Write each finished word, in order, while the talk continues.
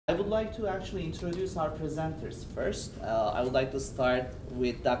I would like to actually introduce our presenters first. I would like to start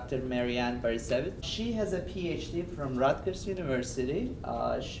with Dr. Marianne Baricevic. She has a Ph.D. from Rutgers University.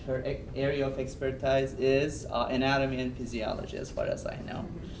 Her area of expertise is anatomy and physiology, as far as I know.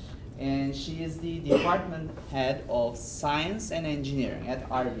 And she is the department head of science and engineering at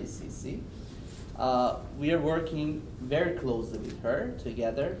RVCC. We are working very closely with her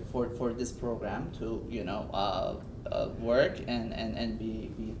together for this program to, work and be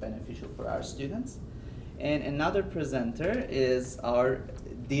beneficial for our students. And another presenter is our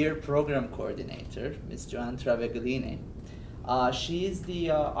dear program coordinator, Ms. Joanne Travaglini. She is the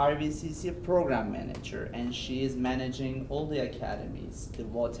RVCC program manager, and she is managing all the academies, the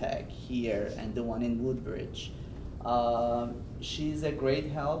VOTAC here and the one in Woodbridge. She's a great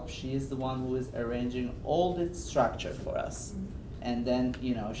help. She is the one who is arranging all the structure for us. And then,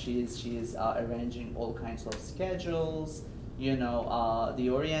 she is arranging all kinds of schedules, the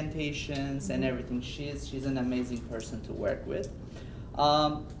orientations and everything. She's an amazing person to work with.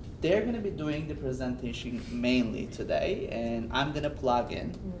 They're going to be doing the presentation mainly today, and I'm going to plug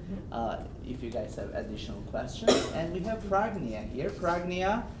in if you guys have additional questions. And we have Pragnia here.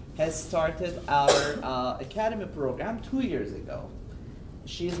 Pragnia has started our academy program 2 years ago.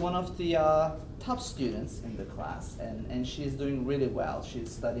 She's one of the top students in the class, and she's doing really well.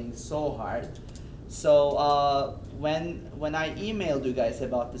 She's studying so hard. So when I emailed you guys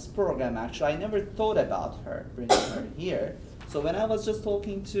about this program, actually, I never thought about her, bringing her here. So when I was just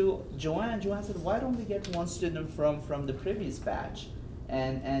talking to Joanne, Joanne said, why don't we get one student from the previous batch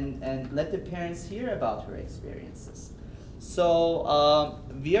and let the parents hear about her experiences. So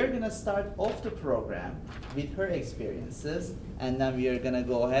we are going to start off the program with her experiences, and then we are going to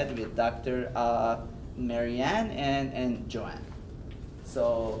go ahead with Dr. Marianne and Joanne.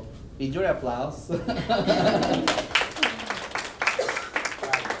 So with your applause.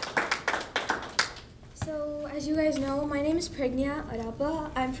 So as you guys know, my name is Pragnia Arapa.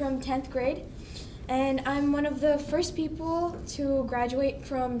 I'm from 10th grade, and I'm one of the first people to graduate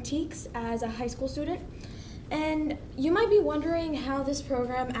from TEEX as a high school student. And you might be wondering how this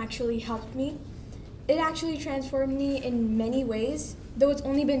program actually helped me. It actually transformed me in many ways, though it's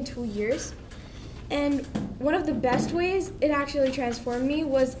only been 2 years. And one of the best ways it actually transformed me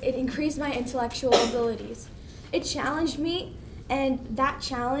was it increased my intellectual abilities. It challenged me, and that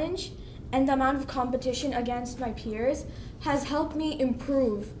challenge and the amount of competition against my peers has helped me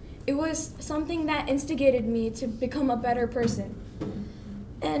improve. It was something that instigated me to become a better person.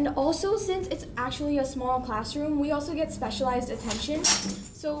 And also, since it's actually a small classroom, we also get specialized attention.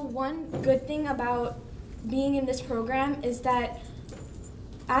 So one good thing about being in this program is that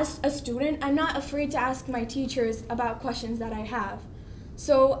as a student, I'm not afraid to ask my teachers about questions that I have.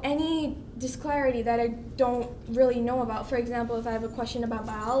 So any disclarity that I don't really know about, for example, if I have a question about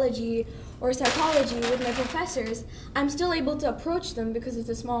biology or psychology with my professors, I'm still able to approach them because it's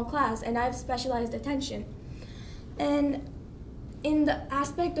a small class and I have specialized attention. And in the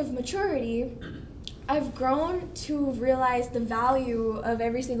aspect of maturity, I've grown to realize the value of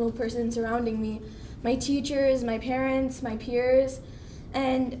every single person surrounding me, my teachers, my parents, my peers,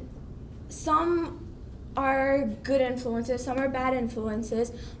 and some are good influences, some are bad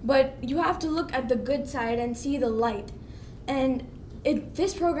influences, but you have to look at the good side and see the light. And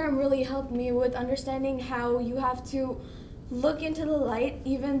this program really helped me with understanding how you have to look into the light,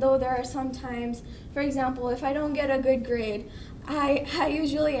 even though there are some times, for example, if I don't get a good grade, I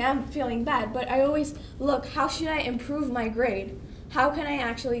usually am feeling bad, but I always look, how should I improve my grade? How can I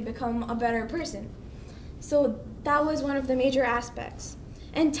actually become a better person? So that was one of the major aspects.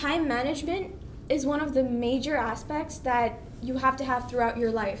 And time management is one of the major aspects that you have to have throughout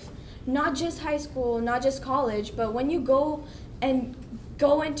your life. Not just high school, not just college, but when you go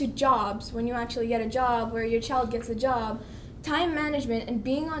into jobs, when you actually get a job, where your child gets a job, time management and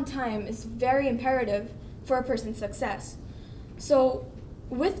being on time is very imperative for a person's success. So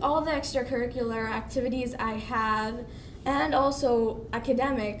with all the extracurricular activities I have and also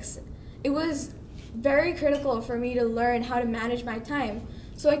academics, it was very critical for me to learn how to manage my time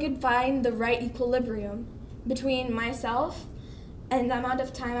so I could find the right equilibrium between myself and the amount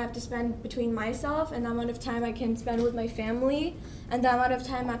of time I have to spend between myself and the amount of time I can spend with my family and the amount of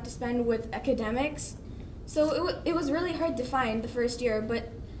time I have to spend with academics. So it was really hard to find the first year,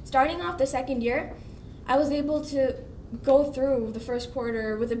 but starting off the second year, I was able to go through the first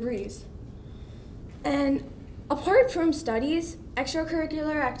quarter with a breeze. And apart from studies,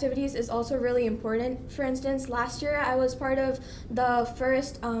 extracurricular activities is also really important. For instance, last year I was part of the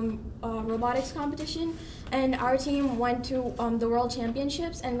first robotics competition, and our team went to the World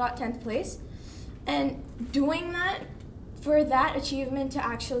Championships and got 10th place. And doing that for that achievement to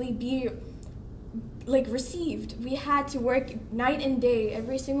actually be like received, we had to work night and day,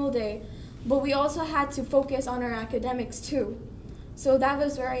 every single day, but we also had to focus on our academics too. So that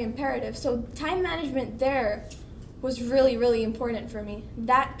was very imperative. So time management there was really, really important for me.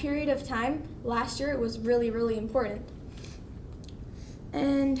 That period of time last year was really, really important.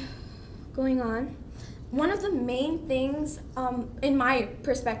 And going on, one of the main things in my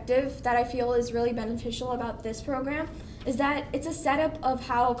perspective that I feel is really beneficial about this program is that it's a setup of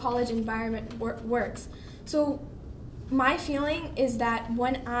how a college environment works. So my feeling is that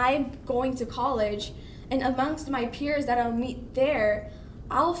when I'm going to college and amongst my peers that I'll meet there,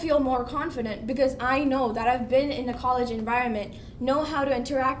 I'll feel more confident because I know that I've been in a college environment, know how to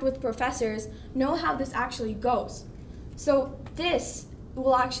interact with professors, know how this actually goes. So this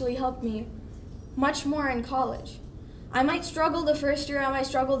will actually help me much more in college. I might struggle the first year, I might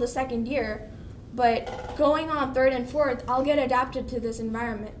struggle the second year, but going on third and fourth, I'll get adapted to this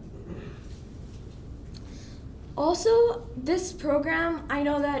environment. Also, this program, I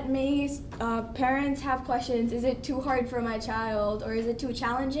know that many parents have questions, is it too hard for my child or is it too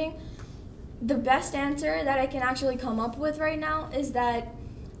challenging? The best answer that I can actually come up with right now is that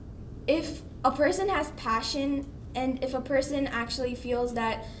if a person has passion and if a person actually feels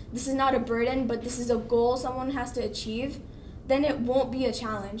that this is not a burden but this is a goal someone has to achieve, then it won't be a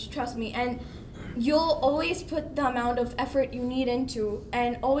challenge, trust me. And you'll always put the amount of effort you need into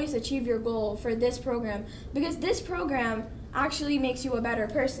and always achieve your goal for this program because this program actually makes you a better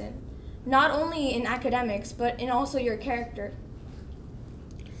person, not only in academics but in also your character.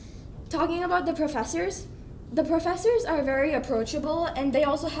 Talking about the professors are very approachable and they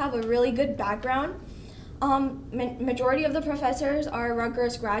also have a really good background. Majority of the professors are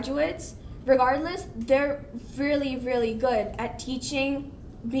Rutgers graduates. Regardless, they're really, really good at teaching,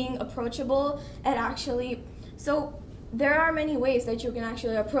 being approachable, and actually, so there are many ways that you can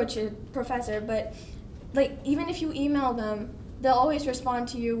actually approach a professor, but like even if you email them, they'll always respond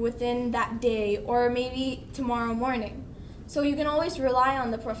to you within that day or maybe tomorrow morning. So you can always rely on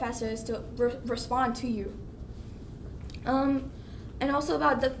the professors to respond to you. And also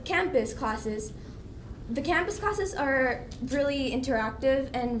about the campus classes. The campus classes are really interactive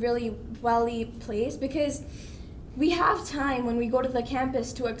and really well placed because we have time when we go to the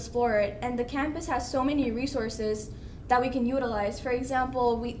campus to explore it, and the campus has so many resources that we can utilize. For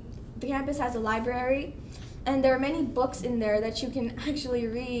example, the campus has a library, and there are many books in there that you can actually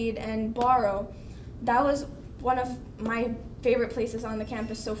read and borrow. That was one of my favorite places on the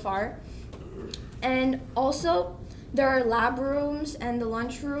campus so far. And also, there are lab rooms and the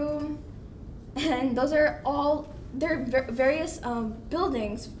lunchroom, and those are all, there are various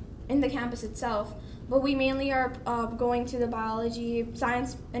buildings in the campus itself. But we mainly are going to the biology,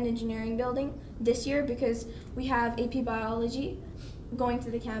 science, and engineering building this year because we have AP biology going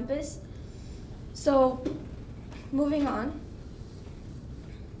to the campus. So, moving on.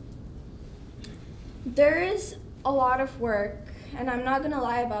 There is a lot of work, and I'm not gonna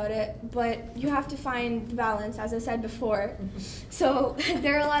lie about it, but you have to find the balance, as I said before. So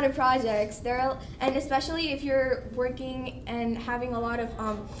there are a lot of projects, and especially if you're working and having a lot of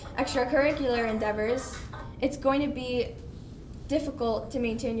extracurricular endeavors, it's going to be difficult to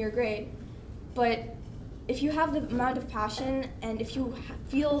maintain your grade. But if you have the amount of passion and if you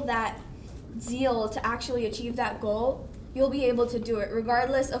feel that zeal to actually achieve that goal, you'll be able to do it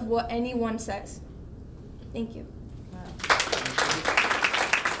regardless of what anyone says. Thank you.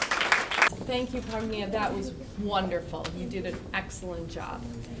 Thank you, Pagnia. That was wonderful. You did an excellent job.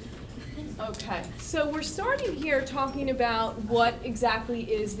 Okay, so we're starting here talking about what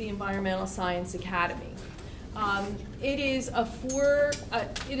exactly is the Environmental Science Academy. It is a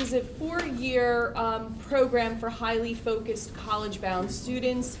four-year program for highly focused college-bound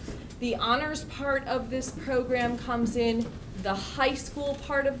students. The honors part of this program comes in the high school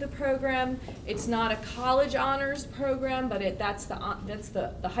part of the program. It's not a college honors program, but that's the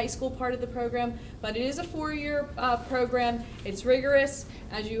high school part of the program. But it is a four-year program. It's rigorous,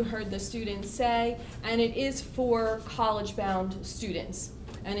 as you heard the students say, and it is for college-bound students.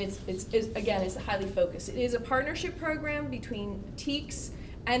 And again, it's highly focused. It is a partnership program between TEEX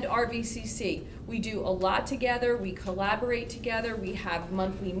and RVCC. We do a lot together, we collaborate together, we have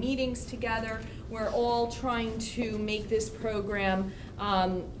monthly meetings together. We're all trying to make this program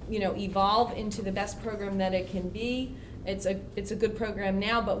evolve into the best program that it can be. It's a good program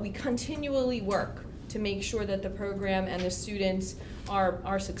now, but we continually work to make sure that the program and the students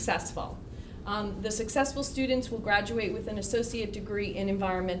are successful. The successful students will graduate with an associate degree in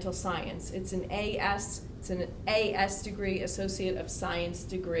environmental science. It's an AS degree, Associate of Science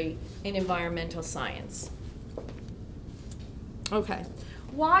degree in environmental science. Okay.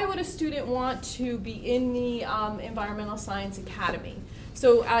 Why would a student want to be in the Environmental Science Academy?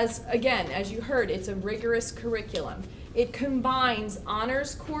 So again, as you heard, it's a rigorous curriculum. It combines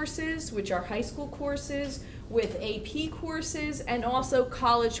honors courses, which are high school courses, with AP courses, and also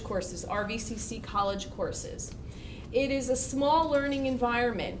college courses, RVCC college courses. It is a small learning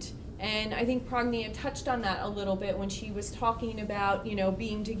environment, and I think Pragnia touched on that a little bit when she was talking about,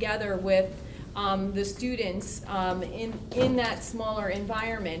 being together with the students in that smaller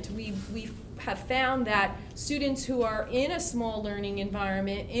environment. We have found that students who are in a small learning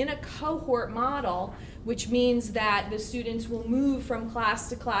environment, in a cohort model, which means that the students will move from class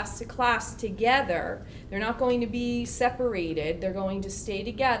to class to class together. They're not going to be separated. They're going to stay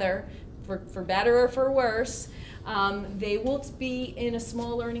together for better or for worse. They will be in a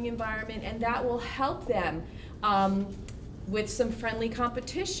small learning environment, and that will help them with some friendly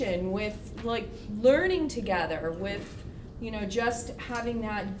competition, with like learning together, with just having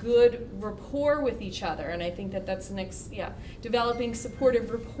that good rapport with each other. And I think that that's the next, developing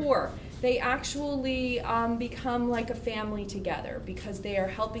supportive rapport. They actually become like a family together because they are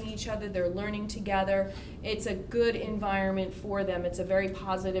helping each other, they're learning together. It's a good environment for them. It's a very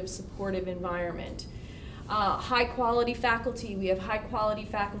positive, supportive environment. High quality faculty. We have high quality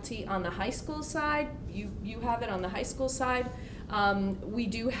faculty on the high school side. You have it on the high school side. We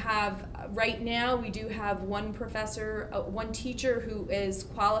do have, right now, we do have one professor, one teacher who is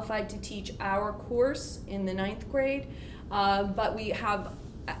qualified to teach our course in the 9th grade. But we have,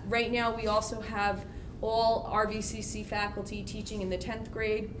 right now, we also have all RVCC faculty teaching in the 10th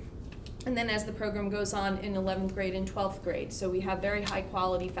grade. And then as the program goes on in 11th grade and 12th grade. So we have very high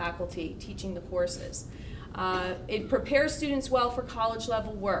quality faculty teaching the courses. It prepares students well for college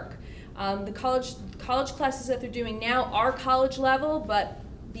level work. The college classes that they're doing now are college level, but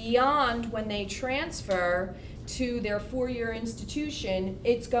beyond, when they transfer to their 4-year institution,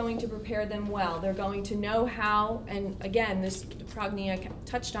 it's going to prepare them well. They're going to know how, and again, this Pragnia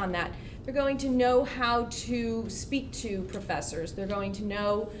touched on that, they're going to know how to speak to professors. They're going to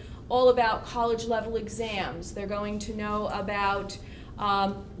know all about college level exams. They're going to know about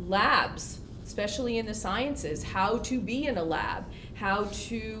labs, especially in the sciences, how to be in a lab, how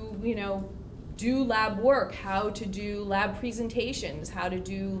to, do lab work, how to do lab presentations, how to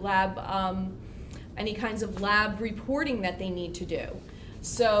do lab, any kinds of lab reporting that they need to do.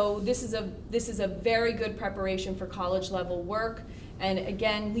 So this is a very good preparation for college level work. And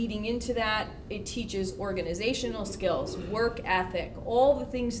again, leading into that, it teaches organizational skills, work ethic, all the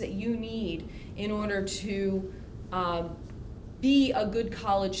things that you need in order to be a good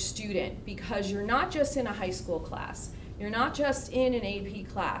college student, because you're not just in a high school class, you're not just in an AP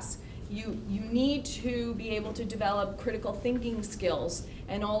class. You need to be able to develop critical thinking skills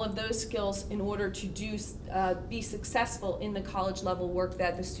and all of those skills in order to be successful in the college level work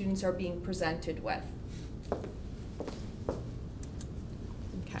that the students are being presented with.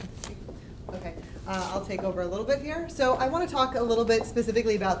 Okay, I'll take over a little bit here. So I want to talk a little bit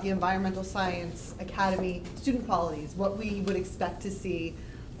specifically about the Environmental Science Academy student qualities, what we would expect to see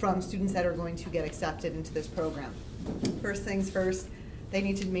from students that are going to get accepted into this program. First things first, they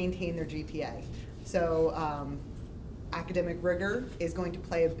need to maintain their GPA. So academic rigor is going to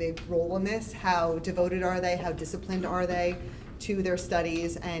play a big role in this. How devoted are they? How disciplined are they to their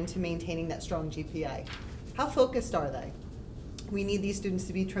studies and to maintaining that strong GPA? How focused are they? We need these students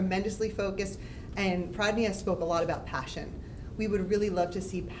to be tremendously focused, and Pragnia spoke a lot about passion. We would really love to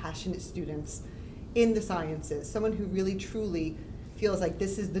see passionate students in the sciences, someone who really truly feels like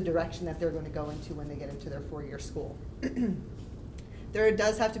this is the direction that they're going to go into when they get into their 4-year school. There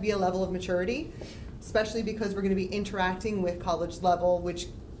does have to be a level of maturity, especially because we're going to be interacting with college level, which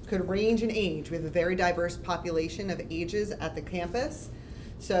could range in age. We have a very diverse population of ages at the campus.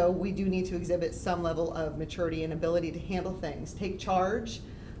 So we do need to exhibit some level of maturity and ability to handle things, take charge,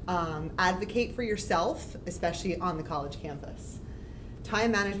 advocate for yourself, especially on the college campus.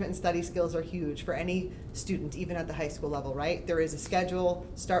 Time management and study skills are huge for any student, even at the high school level, right? There is a schedule,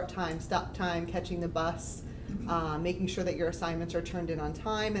 start time, stop time, catching the bus, making sure that your assignments are turned in on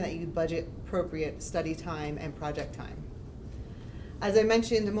time and that you budget appropriate study time and project time. As I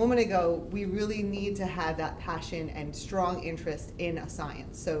mentioned a moment ago, we really need to have that passion and strong interest in a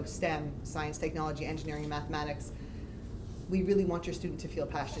science. So STEM, science, technology, engineering, mathematics. We really want your student to feel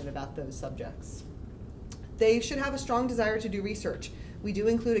passionate about those subjects. They should have a strong desire to do research. We do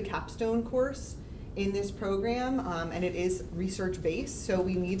include a capstone course in this program, and it is research-based, so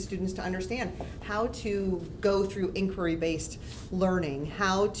we need students to understand how to go through inquiry-based learning,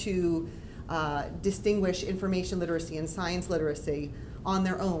 how to distinguish information literacy and science literacy, on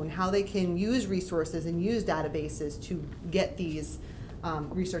their own, how they can use resources and use databases to get these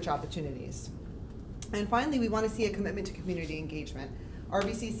research opportunities. And finally, we want to see a commitment to community engagement.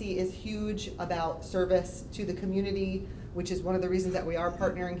 RVCC is huge about service to the community, which is one of the reasons that we are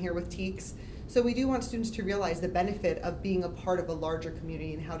partnering here with TEEX. So we do want students to realize the benefit of being a part of a larger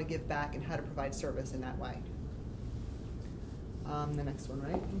community and how to give back and how to provide service in that way. The next one,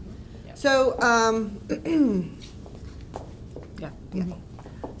 right? Mm-hmm. Yep. So, yeah.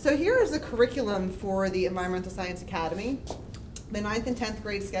 So here is the curriculum for the Environmental Science Academy. The 9th and 10th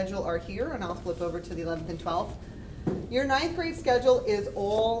grade schedule are here, and I'll flip over to the 11th and 12th. Your 9th grade schedule is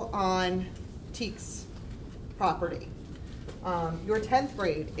all on TEEX property. Your 10th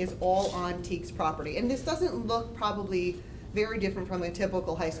grade is all on TEEX property. And this doesn't look probably very different from a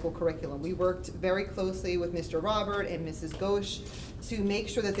typical high school curriculum. We worked very closely with Mr. Robert and Mrs. Ghosh to make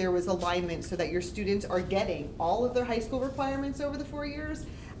sure that there was alignment so that your students are getting all of their high school requirements over the 4 years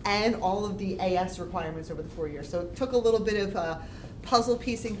and all of the AS requirements over the 4 years. So it took a little bit of puzzle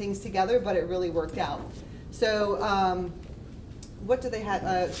piecing things together, but it really worked out. So what do they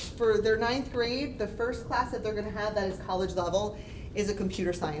have? For their 9th grade, the first class that they're going to have that is college level is a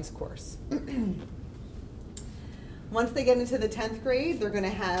computer science course. Once they get into the 10th grade, they're going to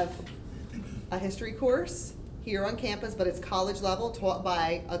have a history course here on campus, but it's college level, taught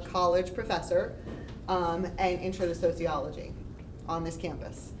by a college professor, and intro to sociology on this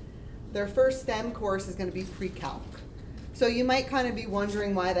campus. Their first STEM course is going to be pre-calc. So you might kind of be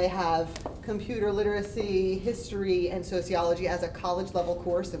wondering why they have computer literacy, history, and sociology as a college level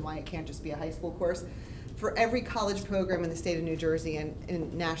course and why it can't just be a high school course. For every college program in the state of New Jersey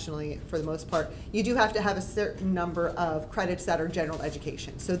and nationally for the most part, you do have to have a certain number of credits that are general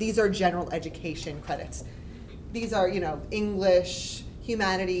education. So these are general education credits. These are, English,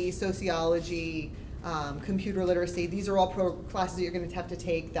 humanities, sociology, computer literacy. These are all classes that you're going to have to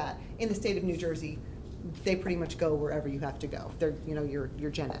take that in the state of New Jersey, they pretty much go wherever you have to go. They're,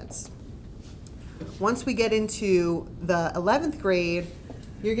 your gen eds. Once we get into the 11th grade,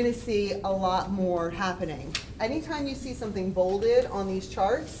 you're going to see a lot more happening. Anytime you see something bolded on these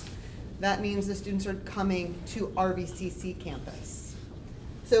charts, that means the students are coming to RVCC campus.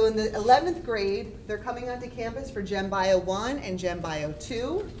 So in the 11th grade, they're coming onto campus for Gen Bio 1 and Gen Bio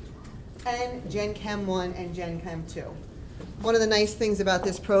 2, and Gen Chem 1 and Gen Chem 2. One of the nice things about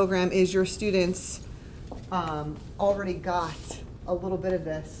this program is your students already got a little bit of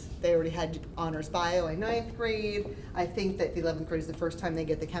this. They already had honors bio in 9th grade. I think that the 11th grade is the first time they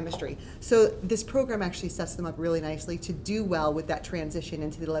get the chemistry. So this program actually sets them up really nicely to do well with that transition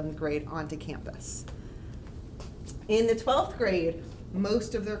into the 11th grade onto campus. In the 12th grade,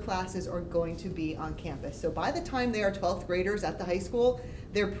 most of their classes are going to be on campus. So by the time they are 12th graders at the high school,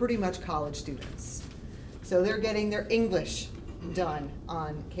 they're pretty much college students. So they're getting their English done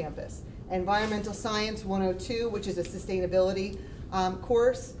on campus. Environmental Science 102, which is a sustainability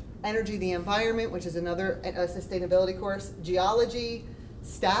course. Energy the Environment, which is another sustainability course. Geology,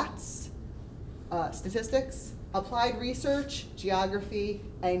 stats, statistics, applied research, geography,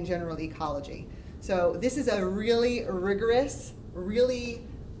 and general ecology. So this is a really rigorous, really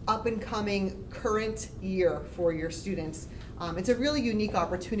up-and-coming current year for your students. It's a really unique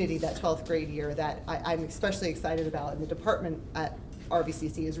opportunity, that 12th grade year, that I'm especially excited about, and the department at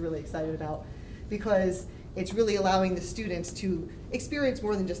RVCC is really excited about, because it's really allowing the students to experience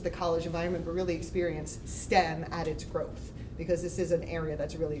more than just the college environment, but really experience STEM at its growth, because this is an area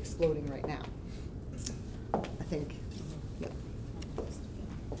that's really exploding right now, I think. Yep.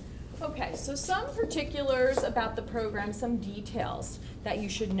 Okay, so some particulars about the program, some details that you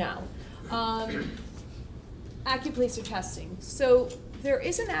should know. Acuplacer testing. So there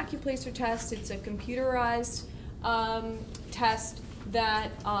is an acuplacer test. It's a computerized test that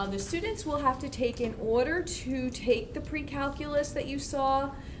the students will have to take in order to take the pre-calculus that you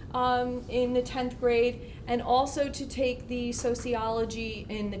saw in the 10th grade, and also to take the sociology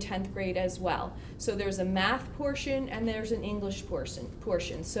in the 10th grade as well. So there's a math portion and there's an English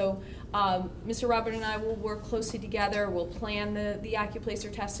portion. So Mr. Robert and I will work closely together. We'll plan the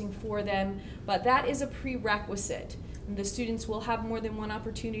acuplacer testing for them, but that is a prerequisite. The students will have more than one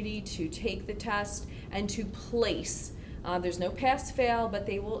opportunity to take the test and to place. There's no pass-fail, but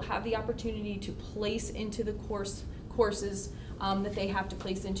they will have the opportunity to place into the courses that they have to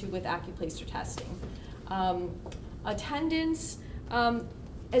place into with acuplacer testing. Attendance,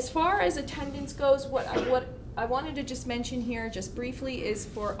 as far as attendance goes, what I wanted to just mention here just briefly is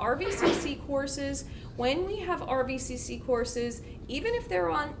for RVCC courses, when we have RVCC courses, even if they're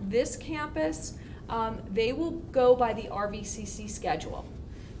on this campus, they will go by the RVCC schedule.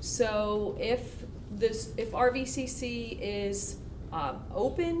 So if RVCC is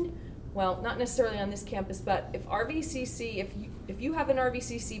open. Well, not necessarily on this campus, but if RVCC, if you have an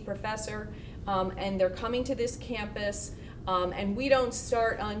RVCC professor and they're coming to this campus, and we don't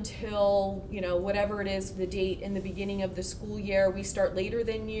start until, whatever it is, the date in the beginning of the school year, we start later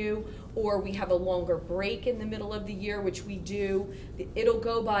than you, or we have a longer break in the middle of the year, which we do, it'll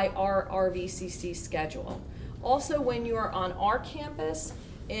go by our RVCC schedule. Also, when you are on our campus,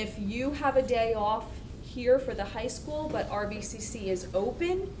 if you have a day off here for the high school, but RVCC is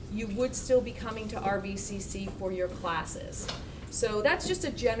open, you would still be coming to RVCC for your classes. So that's just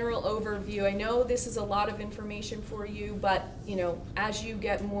a general overview. I know this is a lot of information for you, but as you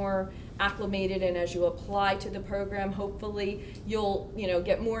get more acclimated and as you apply to the program, hopefully you'll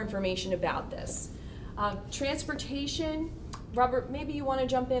get more information about this. Transportation, Robert, maybe you want to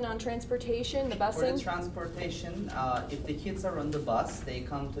jump in on transportation, the busing? For the transportation, if the kids are on the bus, they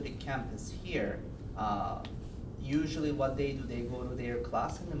come to the campus here. Usually what they do, they go to their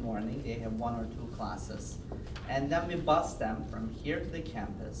class in the morning, they have 1 or 2 classes. And then we bus them from here to the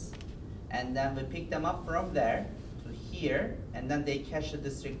campus. And then we pick them up from there to here, and then they catch the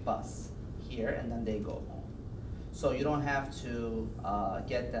district bus here, and then they go home. So you don't have to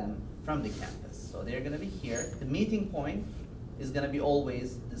get them from the campus. So they're gonna be here. The meeting point is gonna be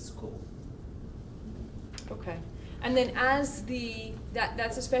always the school. Okay. And then as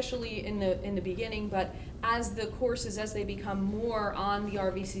that's especially in the beginning, but as the courses, as they become more on the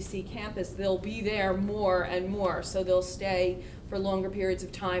RVCC campus, they'll be there more and more. So they'll stay for longer periods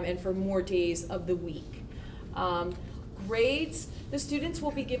of time and for more days of the week. Grades, the students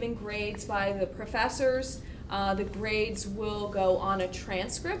will be given grades by the professors. The grades will go on a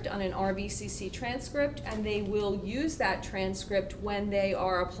transcript, on an RVCC transcript, and they will use that transcript when they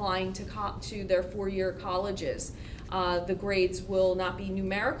are applying to their 4-year colleges. The grades will not be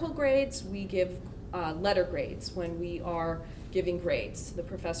numerical grades. We give letter grades when we are giving grades. The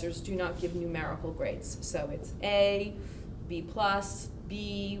professors do not give numerical grades. So it's A, B+,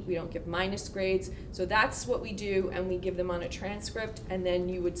 B, we don't give minus grades. So that's what we do, and we give them on a transcript, and then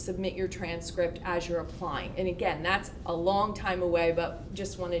you would submit your transcript as you're applying. And again, that's a long time away, but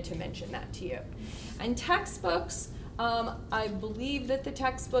just wanted to mention that to you. And textbooks, I believe that the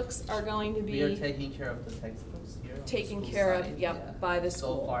textbooks are going to be... We are taking care of the textbooks here. Taken care of, yep, yeah. by the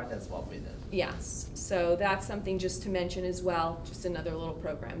school. So far, that's what we did. Yes, so that's something just to mention as well, just another little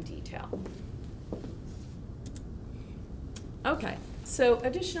program detail. Okay, so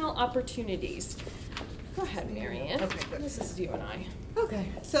additional opportunities. Go ahead, Marianne. Okay, good. This is you and I. Okay,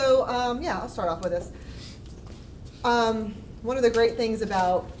 so yeah, I'll start off with this. One of the great things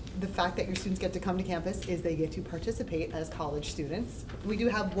about the fact that your students get to come to campus is they get to participate as college students. We do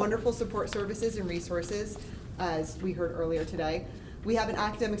have wonderful support services and resources, as we heard earlier today. We have an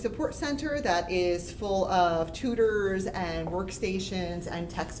academic support center that is full of tutors and workstations and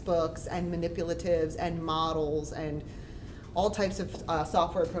textbooks and manipulatives and models and all types of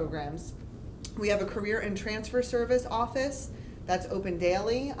software programs. We have a career and transfer service office that's open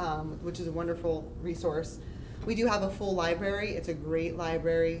daily, which is a wonderful resource. We do have a full library. It's a great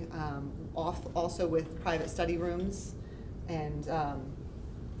library, also with private study rooms and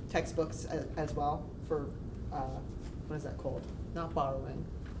textbooks as well for, what is that called? Not borrowing.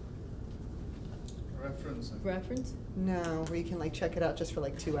 Reference? No, where you can like check it out just for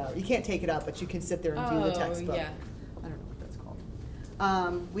like 2 hours. You can't take it out, but you can sit there and do the textbook. Yeah. I don't know what that's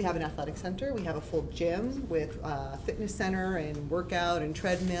called. We have an athletic center. We have a full gym with fitness center and workout and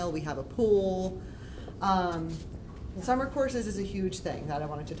treadmill. We have a pool. Summer courses is a huge thing that I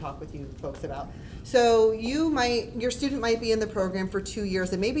wanted to talk with you folks about. So your student might be in the program for 2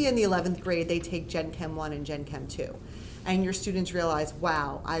 years, and maybe in the 11th grade they take Gen Chem 1 and Gen Chem 2. And your students realize,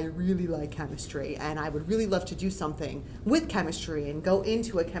 wow, I really like chemistry, and I would really love to do something with chemistry and go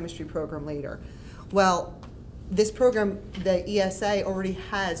into a chemistry program later. Well, this program, the ESA, already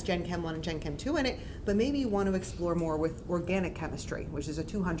has Gen Chem 1 and Gen Chem 2 in it, but maybe you want to explore more with organic chemistry, which is a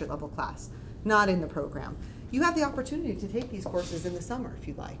 200 level class, not in the program. You have the opportunity to take these courses in the summer if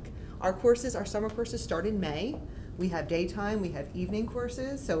you'd like. Our summer courses start in May. We have daytime, we have evening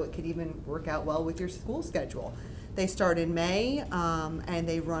courses, so it could even work out well with your school schedule. They start in May, and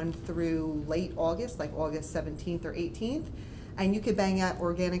they run through late August, like August 17th or 18th. And you could bang out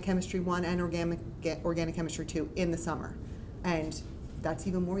Organic Chemistry 1 and Organic Chemistry 2 in the summer. And that's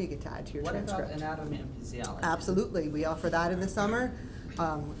even more you get to add to your transcript. What about anatomy and physiology? Absolutely, we offer that in the summer.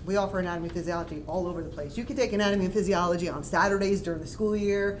 We offer anatomy and physiology all over the place. You can take anatomy and physiology on Saturdays during the school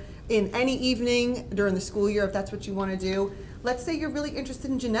year, in any evening during the school year if that's what you want to do. Let's say you're really interested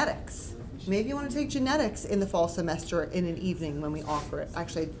in genetics. Maybe you want to take genetics in the fall semester in an evening when we offer it.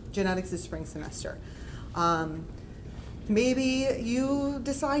 Actually, genetics is spring semester. Maybe you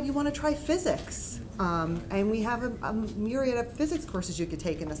decide you want to try physics. And we have a myriad of physics courses you could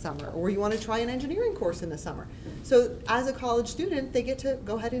take in the summer, or you want to try an engineering course in the summer. So as a college student, they get to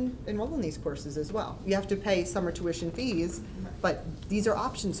go ahead and enroll in these courses as well. You have to pay summer tuition fees, but these are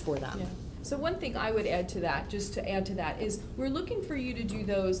options for them. Yeah. So one thing I would add to that, just to add to that, is we're looking for you to do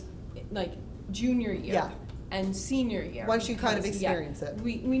those like junior year. Yeah. And senior year. Once you kind of because, experience it.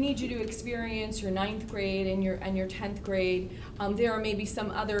 We need you to experience your 9th grade and your 10th grade. There are maybe some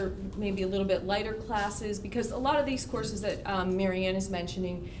other, maybe a little bit lighter classes, because a lot of these courses that Marianne is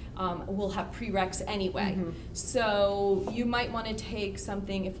mentioning will have prereqs anyway. So you might want to take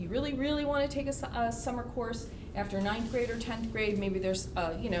something, if you really, really want to take a summer course after 9th grade or 10th grade, maybe there's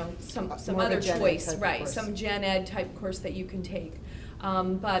you know, some other choice, right, some gen ed type course that you can take.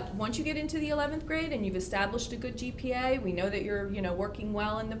 But once you get into the 11th grade and you've established a good GPA, we know that you're, you know, working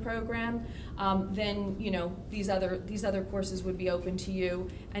well in the program, then, you know, these other courses would be open to you,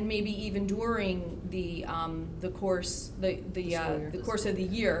 and maybe even during the course, the course of the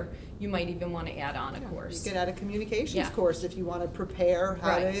year, you might even want to add on a course. You could add a communications course if you want to prepare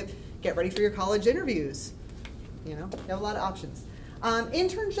how to get ready for your college interviews. You know, you have a lot of options.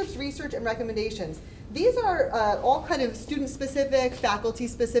 Internships, research, and recommendations. These are all kind of student-specific,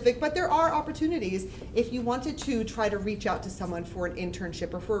 faculty-specific, but there are opportunities if you wanted to try to reach out to someone for an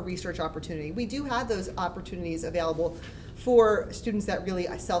internship or for a research opportunity. We do have those opportunities available for students that really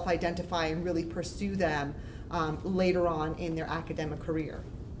self-identify and really pursue them later on in their academic career.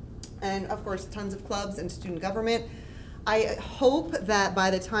 And of course, tons of clubs and student government. I hope that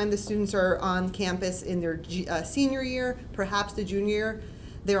by the time the students are on campus in their senior year, perhaps the junior year,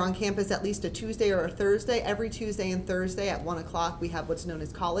 they're on campus at least a Tuesday or a Thursday. Every Tuesday and Thursday at 1 o'clock we have what's known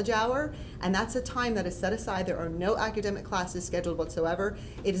as college hour, and that's a time that is set aside. There are no academic classes scheduled whatsoever.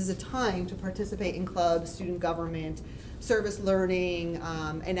 It is a time to participate in clubs, student government, service learning,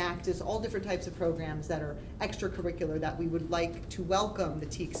 Enactus, all different types of programs that are extracurricular that we would like to welcome the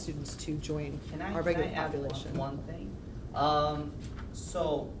TEAC students to join our regular population. Add one thing?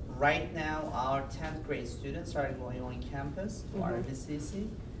 So right now, our 10th grade students are going on campus to RVCC.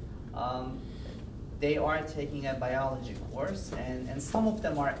 They are taking a biology course, and some of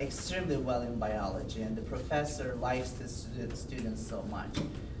them are extremely well in biology, and the professor likes the students so much.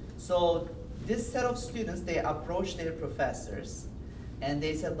 So this set of students, they approached their professors, and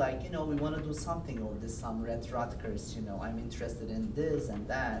they said, like, you know, we want to do something over this summer at Rutgers, you know, I'm interested in this and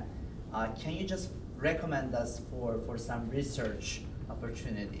that. Can you just recommend us for some research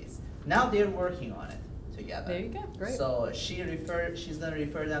opportunities? Now they're working on it together. There you go. Great. So she's going to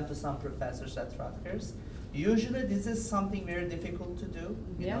refer them to some professors at Rutgers. Usually this is something very difficult to do.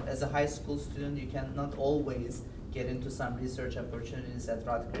 You know, as a high school student, you cannot always get into some research opportunities at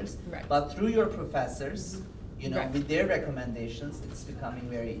Rutgers. Right. But through your professors, you know, with their recommendations, it's becoming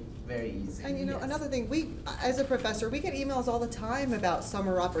very, very easy. And you know, another thing, we, as a professor, we get emails all the time about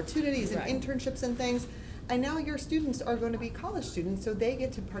summer opportunities and internships and things. And now your students are going to be college students, so they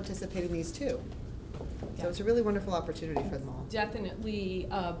get to participate in these too. So it's a really wonderful opportunity for them all. Definitely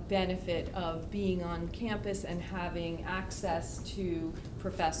a benefit of being on campus and having access to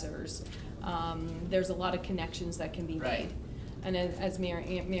professors. There's a lot of connections that can be made. And as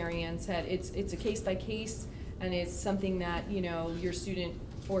Marianne said, it's a case by case, and it's something that, you know, your student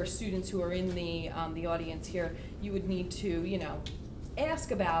or students who are in the audience here, you would need to, you know,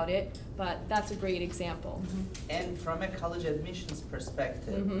 ask about it, but that's a great example. And from a college admissions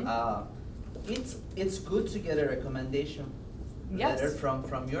perspective, it's good to get a recommendation letter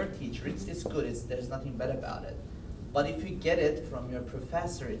from your teacher. It's good. There's nothing bad about it. But if you get it from your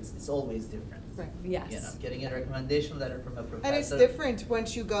professor, it's always different. Right. Yes. You know, getting a recommendation letter from a professor. And it's different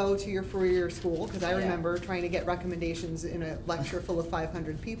once you go to your four-year school, because I remember trying to get recommendations in a lecture full of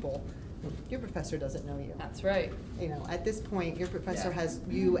 500 people. Your professor doesn't know you. That's right. You know, at this point, your professor has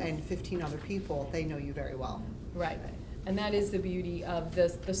you and 15 other people. They know you very well. Right. And that is the beauty of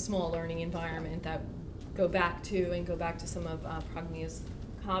the small learning environment that go back to some of Pragnia's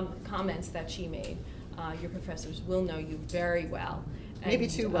comments that she made. Your professors will know you very well. And, maybe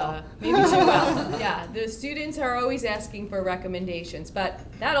too well. Maybe too well. Yeah, the students are always asking for recommendations, but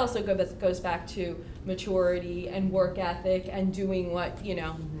that also goes back to maturity and work ethic and doing what, you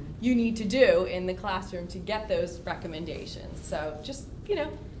know, you need to do in the classroom to get those recommendations. So just, you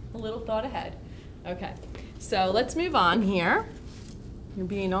know, a little thought ahead. Okay, so let's move on here. You're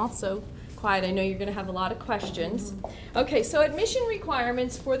being also quiet. I know you're going to have a lot of questions. Okay, so admission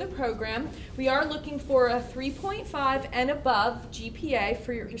requirements for the program. We are looking for a 3.5 and above GPA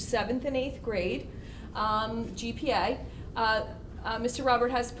for your 7th and 8th grade GPA. Mr.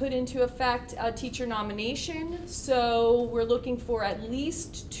 Robert has put into effect a teacher nomination, so we're looking for at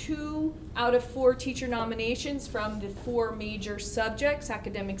least 2 out of 4 teacher nominations from the 4 major subjects,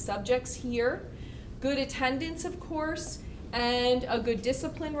 academic subjects here. Good attendance, of course, and a good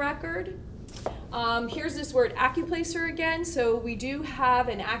discipline record. Here's this word AccuPlacer again. So we do have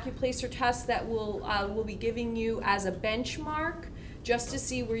an AccuPlacer test that we'll be giving you as a benchmark just to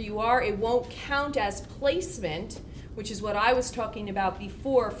see where you are. It won't count as placement, which is what I was talking about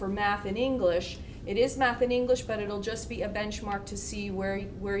before for math and English. It is math and English, but it'll just be a benchmark to see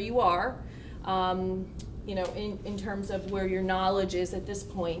where you are, you know, in terms of where your knowledge is at this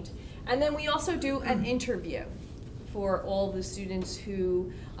point. And then we also do an interview for all the students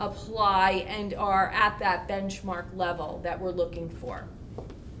who apply and are at that benchmark level that we're looking for.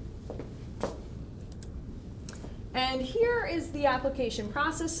 And here is the application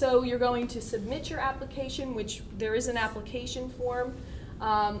process. So you're going to submit your application, which there is an application form,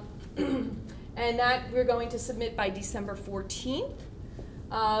 and that we're going to submit by December 14th.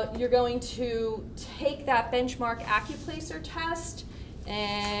 You're going to take that benchmark AccuPlacer test,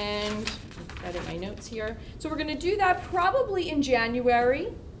 and I've got in my notes here. So we're going to do that probably in January.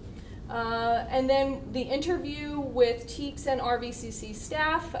 And then the interview with TEKS and RVCC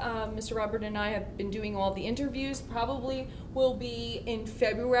staff, Mr. Robert and I have been doing all the interviews, probably will be in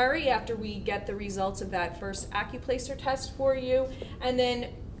February after we get the results of that first AccuPlacer test for you, and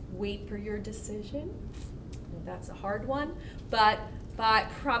then wait for your decision. That's a hard one, but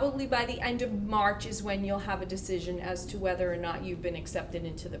probably by the end of March is when you'll have a decision as to whether or not you've been accepted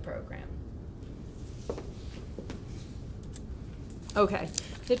into the program. Okay.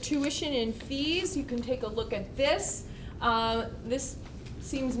 The tuition and fees, you can take a look at this. This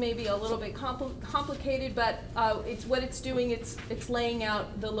seems maybe a little bit complicated, but it's what it's doing. It's laying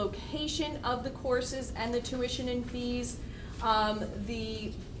out the location of the courses and the tuition and fees.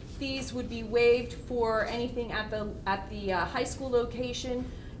 The fees would be waived for anything at the high school location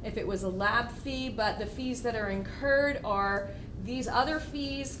if it was a lab fee, but the fees that are incurred are these other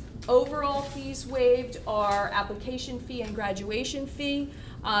fees. Overall fees waived are application fee and graduation fee.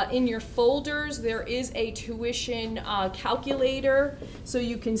 In your folders, there is a tuition calculator, so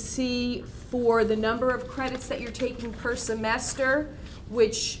you can see for the number of credits that you're taking per semester,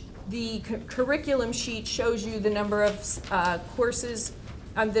 which the curriculum sheet shows you the number of courses,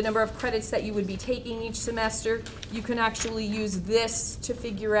 the number of credits that you would be taking each semester. You can actually use this to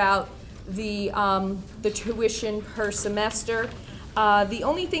figure out the tuition per semester. The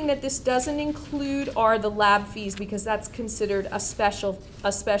only thing that this doesn't include are the lab fees, because that's considered a special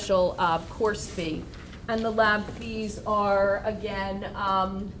course fee. And the lab fees are, again,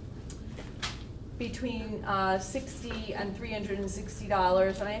 between $60 and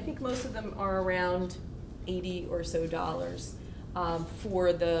 $360, and I think most of them are around $80 or so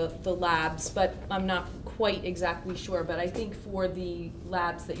for the labs, but I'm not quite exactly sure. But I think for the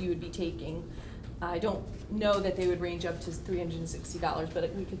labs that you would be taking, I don't know that they would range up to $360,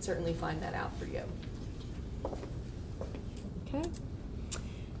 but we could certainly find that out for you. Okay.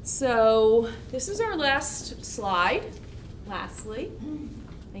 So this is our last slide. Lastly,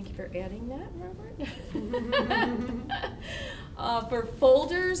 thank you for adding that, Robert. For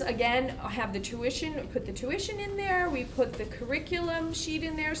folders, again, I have the tuition, put the tuition in there. We put the curriculum sheet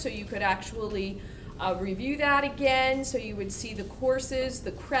in there so you could actually review that again. So you would see the courses,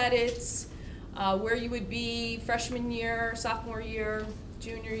 the credits, where you would be freshman year, sophomore year,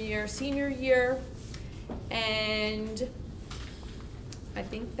 junior year, senior year. And I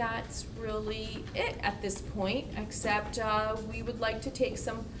think that's really it at this point, except we would like to take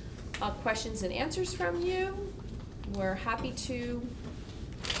some questions and answers from you. We're happy to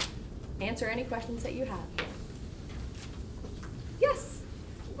answer any questions that you have. Yes?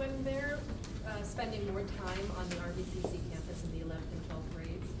 When they're spending more time on the RVCC campus in the 11th and 12th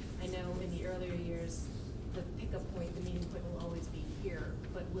grades, I know in the earlier years, the pickup point, the meeting point will always be here,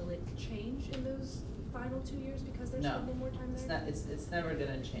 but will it change in those final 2 years because they're spending more time there? It's never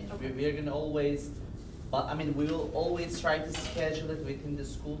gonna change. Okay. We're gonna always, but I mean, we will always try to schedule it within the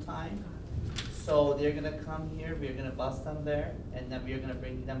school time. So they're gonna come here, we're gonna bus them there, and then we're gonna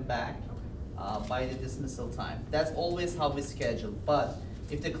bring them back by the dismissal time. That's always how we schedule. But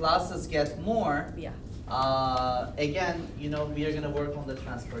if the classes get more, Yeah. again, you know, we are gonna work on the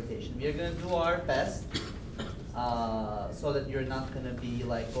transportation. We are gonna do our best so that you're not gonna be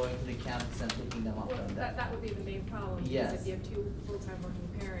like going to the campus and picking them up Well, from there. that would be the main problem, Yes. because if you have 2 full-time working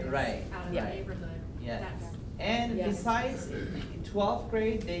parents Right, out in yeah. the neighborhood, Yes. that's. And Yes. besides, in 12th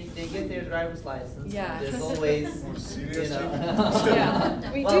grade, they get their driver's license. Yeah. There's always, you know.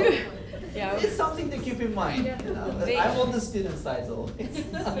 Yeah, we Well, do. Yeah. It's something to keep in mind. Yeah. You know? They- I'm on the student side always.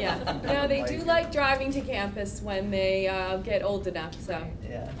 Yeah, no, they do like driving to campus when they get old enough, so,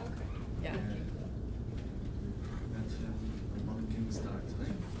 Yeah. yeah. That's when the mountain starts,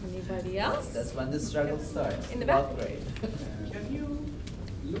 right? Anybody else? That's when the struggle starts. In the back. 12th grade. Can you,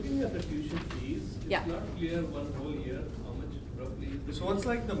 looking at the tuition fees, Yeah. it's not clear one whole year, how much roughly is the So what's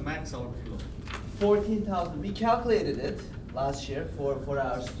like the max outflow? 14,000. We calculated it last year for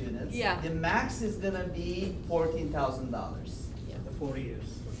our students. Yeah. The max is gonna be $14,000. the 4 years?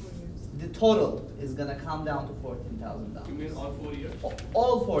 The total is gonna come down to $14,000. You mean all 4 years?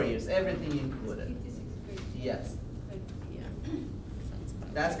 All 4 years, everything included. Yes, Yeah.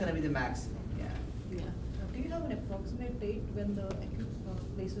 that's gonna be the maximum. Yeah. Yeah. Do you have an approximate date when the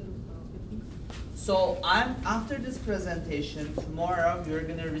place will be? So after this presentation, tomorrow you're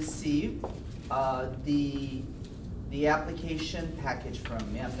gonna receive the application package from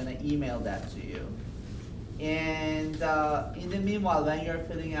me. I'm gonna email that to you. And in the meanwhile, when you're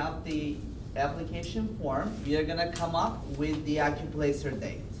filling out the application form, we are gonna come up with the acuplacer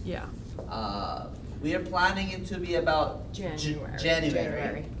date. Yeah. We are planning it to be about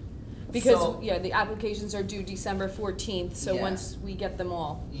January. Because, So- yeah, the applications are due December 14th, so Yeah. once we get them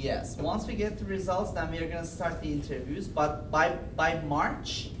all. Yes, once we get the results, then we are gonna start the interviews, but by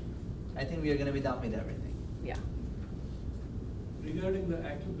March, I think we are gonna be done with everything. Yeah. Regarding the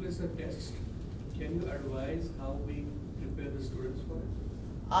acuplacer test, can you advise how we prepare the students for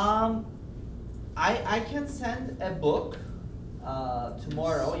it? I can send a book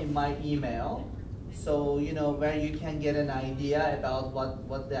tomorrow in my email, so you know where you can get an idea about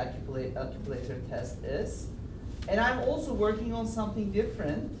what the acuplacer test is. And I'm also working on something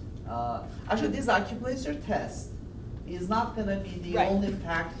different. Actually, this acuplacer test is not gonna be the Right. only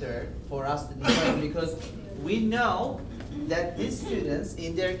factor for us to determine because we know that these students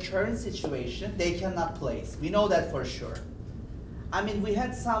in their current situation, they cannot place. We know that for sure. I mean, we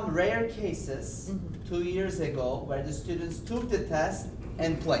had some rare cases 2 years ago where the students took the test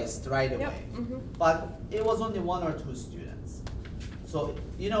and placed right away. But it was only 1 or 2 students. So,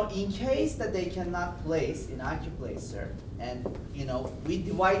 you know, in case that they cannot place in acuplacer, and, you know, we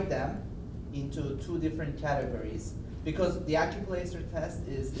divide them into 2 different categories because the acuplacer test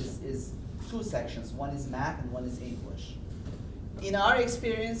is 2 sections. One is math and one is English. In our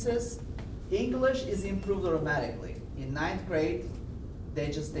experiences, English is improved automatically. In 9th grade, they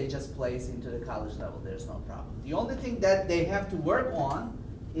just place into the college level. There's no problem. The only thing that they have to work on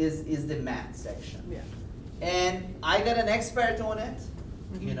is the math section. Yeah. And I got an expert on it,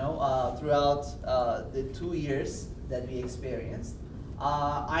 you know, throughout the 2 years that we experienced.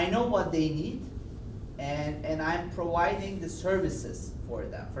 I know what they need, and I'm providing the services for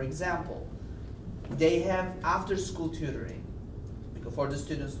them. For example, they have after-school tutoring for the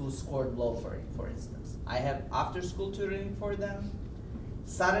students who scored low, for instance. I have after-school tutoring for them,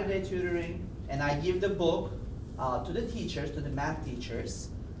 Saturday tutoring, and I give the book to the teachers, to the math teachers.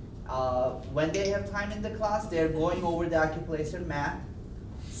 When they have time in the class, they're going over the acuplacer math.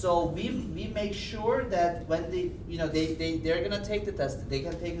 So we make sure that when they, you know, they're gonna take the test, they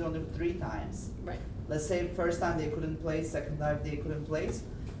can take it only 3 times. Right. Let's say first time they couldn't place, second time they couldn't place.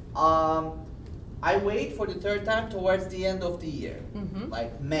 I wait for the 3rd time towards the end of the year,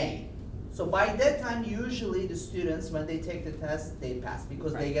 like May. So by that time, usually the students, when they take the test, they pass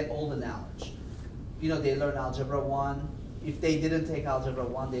because they get all the knowledge. You know, they learn Algebra 1. If they didn't take Algebra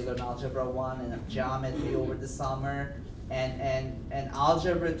 1, they learn Algebra 1 and geometry over the summer, and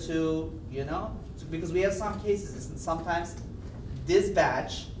Algebra 2, you know? So because we have some cases, sometimes this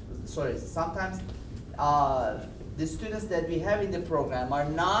batch, sometimes the students that we have in the program are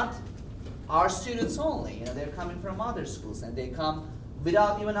not our students only. You know, they're coming from other schools and they come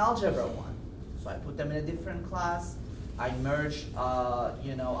without even Algebra 1. So I put them in a different class. I merge,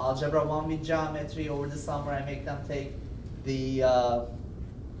 you know, Algebra 1 with geometry over the summer. I make them take the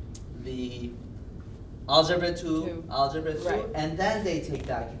Algebra 2, Right. and then they take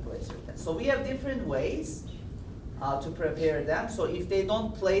the acuplacer test. So we have different ways to prepare them. So if they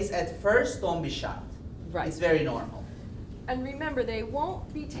don't place at first, don't be shocked. Right. It's very normal. And remember, they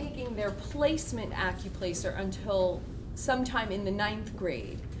won't be taking their placement acuplacer until sometime in the 9th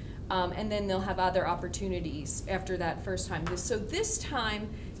grade. And then they'll have other opportunities after that first time. So this time,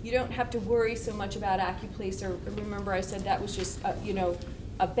 you don't have to worry so much about acuplacer. Remember, I said that was just, you know,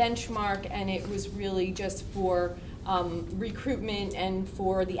 a benchmark, and it was really just for recruitment and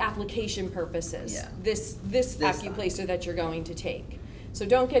for the application purposes. Yeah. This This acuplacer that you're going to take. So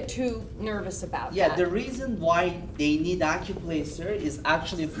don't get too nervous about Yeah, that. the reason why they need Acuplacer is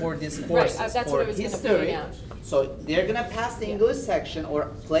actually for this Right, courses, that's for what I was gonna history. point out. So they're gonna pass the Yeah. English section or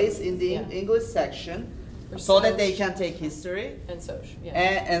place in the Yeah. English section Or so that Soc. they can take history And social, yeah.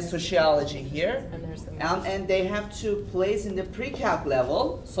 and sociology here. And there's the And they have to place in the pre-calc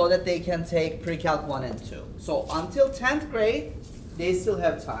level so that they can take pre-calc 1 and 2. So until 10th grade, they still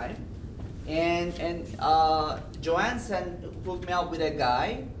have time. And Joanne hooked me up with a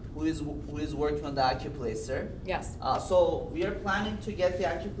guy who is working on the Acuplacer. Yes. So we are planning to get the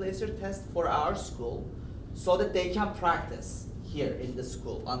Acuplacer test for our school so that they can practice here in the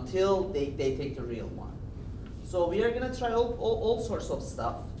school until they take the real one. So we are gonna try all sorts of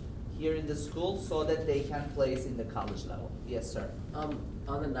stuff here in the school so that they can place in the college level. Yes, sir.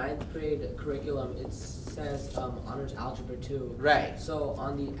 On the 9th grade curriculum, it says honors algebra 2. Right. So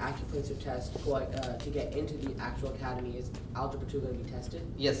on the Acuplacer test, to get into the actual academy, is algebra 2 going to be tested?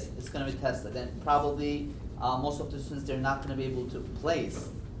 Yes, it's gonna be tested, and probably most of the students they're not gonna be able to place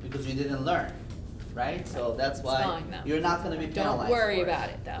because you didn't learn, right? So that's It's why fine, though. you're not gonna be penalized. Don't worry for about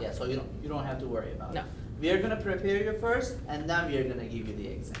it, though. Yeah, so you don't have to worry about No. it. We are gonna prepare you first, and then we are gonna give you the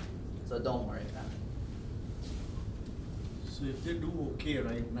exam. So don't worry about So if they do okay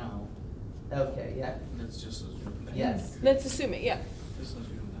right now, it. Okay, yeah. let's just assume that. Yes. Let's assume it, yeah. Let's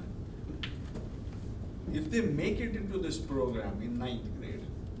assume that. If they make it into this program in 9th grade,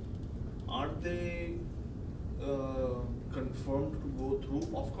 are they confirmed to go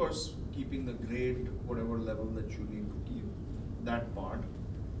through? Of course, keeping the grade, whatever level that you need to keep, that part.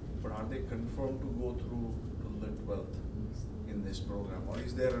 But are they confirmed to go through to the 12th in this program? Or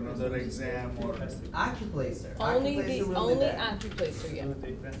is there another exam or? Acuplacer. Only Acuplacer the, will be only there. Acuplacer, yeah.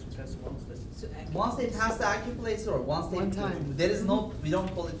 Once they pass the Acuplacer, or once they One time. there is no, we don't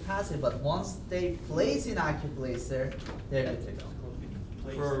call it pass it, but once they place in Acuplacer, they're good to go.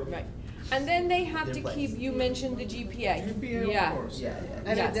 For Right. And then they have Their to place. keep, you mentioned the GPA. GPA, Yeah. of course. Yeah, yeah.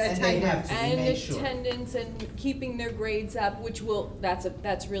 And Yes. And they have to And make sure. attendance and keeping their grades up, which will,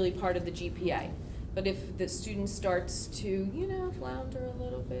 that's really part of the GPA. But if the student starts to, flounder a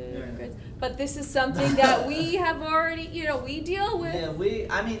little bit, Yeah. grades- but this is something that we have already, we deal with.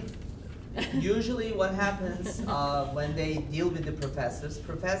 Yeah, usually what happens when they deal with the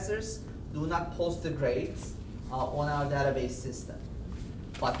professors do not post the grades on our database system.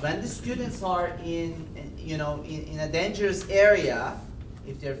 But when the students are in a dangerous area,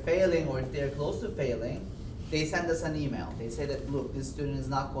 if they're failing or if they're close to failing, they send us an email. They say that, look, this student is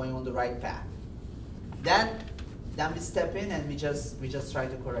not going on the right path. Then we step in and we just try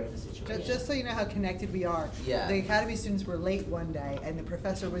to correct the situation. Just so you know how connected we are. Yeah. The Academy students were late one day and the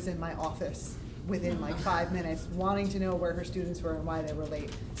professor was in my office within like 5 minutes, wanting to know where her students were and why they were late.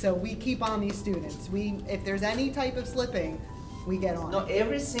 So we keep on these students. If there's any type of slipping, we get on. No,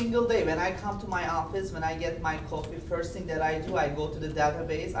 every single day when I come to my office, when I get my coffee, first thing that I do, I go to the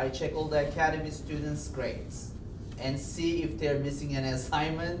database, I check all the Academy students' grades and see if they're missing an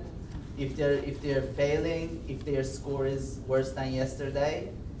assignment, if they're failing, if their score is worse than yesterday.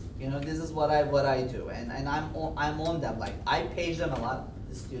 This is what I do, and I'm on them. Like, I page them a lot.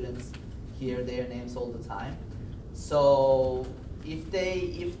 The students hear their names all the time. So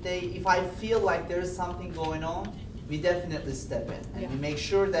if I feel like there is something going on, we definitely step in and we make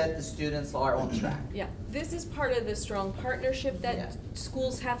sure that the students are on track. Yeah, this is part of the strong partnership that Yeah.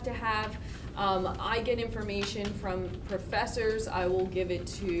 schools have to have. I get information from professors. I will give it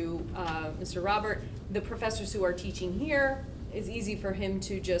to Mr. Robert. The professors who are teaching here, it's easy for him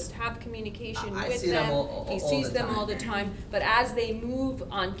to just have communication I with see them them. all He the sees them time. all the time. But as they move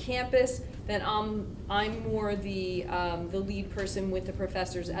on campus, then I'm more the lead person with the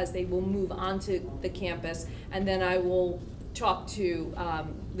professors as they will move onto the campus, and then I will talk to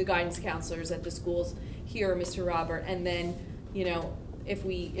the guidance counselors at the schools here, Mr. Robert, and then if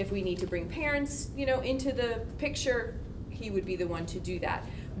we need to bring parents into the picture, he would be the one to do that.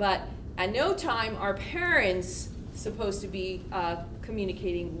 But at no time are parents supposed to be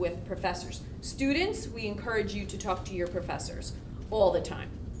communicating with professors. Students, we encourage you to talk to your professors all the time.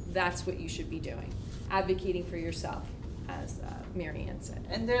 That's what you should be doing, advocating for yourself, as Marianne said.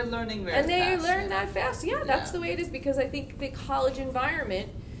 And they're learning very And they fast. learn that fast. Yeah, that's Yeah. the way it is, because I think the college environment,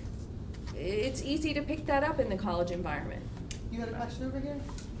 it's easy to pick that up in the college environment. You had a question over here?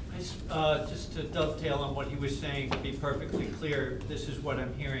 Just to dovetail on what he was saying, to be perfectly clear, this is what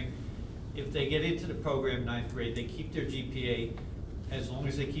I'm hearing. If they get into the program 9th grade, they keep their GPA. As long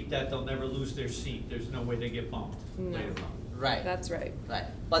as they keep that, they'll never lose their seat. There's no way they get bumped No. later on. Right. That's right. Right.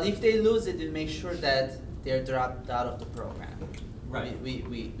 But if they lose it, we make sure that they're dropped out of the program. Right.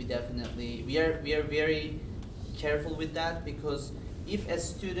 We definitely we are very careful with that, because if a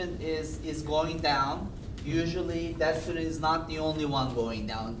student is going down, usually that student is not the only one going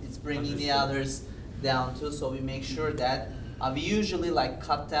down. It's bringing the others down too. So we make sure that we usually like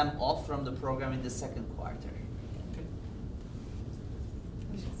cut them off from the program in the second quarter.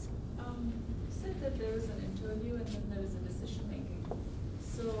 You said that there is an interview and then there is a decision making.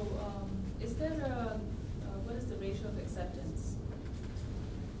 So is there a, what is the ratio of acceptance?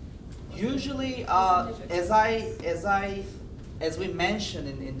 Usually, as we mentioned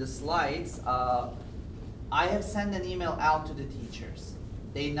in the slides, I have sent an email out to the teachers.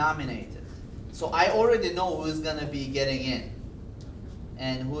 They nominated. So I already know who's gonna be getting in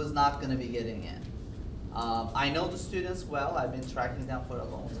and who's not gonna be getting in. I know the students well, I've been tracking them for a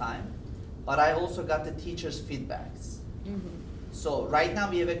long time, but I also got the teachers' feedbacks. So right now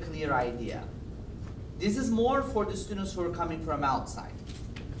we have a clear idea. This is more for the students who are coming from outside.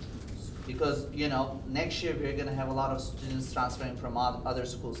 Because, you know, next year we're gonna have a lot of students transferring from other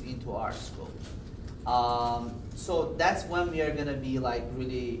schools into our school. So that's when we are gonna be like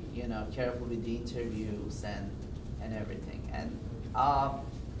really, you know, careful with the interviews and everything. And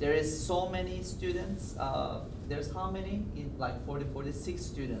there is so many students, there's how many? In like 46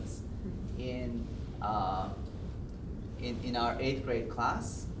 students in our 8th grade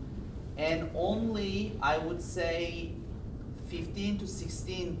class. And only, I would say, 15 to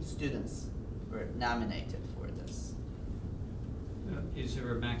 16 students were nominated for this. Is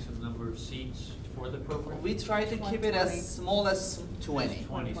there a maximum number of seats for the program? We try to keep it as small as 20.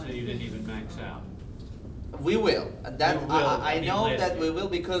 20, so you didn't even max out. We will. That You will, I know last that year. we will,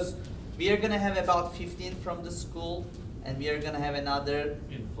 because we are gonna have about 15 from the school, and we are gonna have another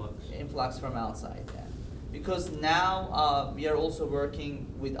influx from outside. Yeah. Because now we are also working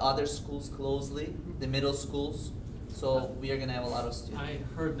with other schools closely, the middle schools. So we are gonna have a lot of students.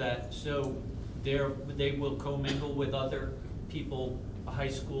 I heard that. So they will commingle with other people, high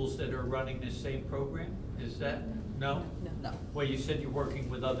schools that are running this same program? Is that, no? No. Well, you said you're working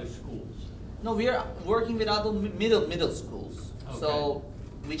with other schools. No, we are working with other middle schools. So, Okay.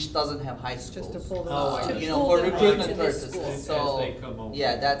 which doesn't have high schools. Just to pull them Oh, up. I You see. know, for them recruitment into this purposes. school. So, As they come over.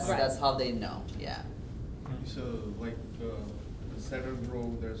 yeah, that's Right. how they know. Yeah. So like Cedar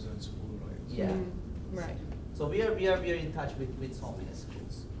Grove, there's a school, right? Yeah. Right. So we are in touch with so many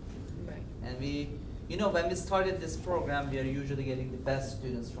schools. Right. And we, you know, when we started this program, we are usually getting the best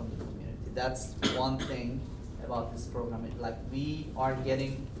students from the community. That's one thing about this program. Like, we are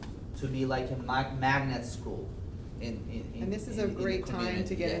getting to be like a magnet school And this is in a the great time community.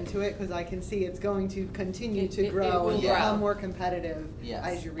 to get Yeah. into it, because I can see it's going to continue It to will grow and grow. become more competitive Yes.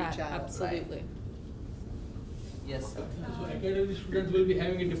 as you reach out. Absolutely. Yes. So academic students will be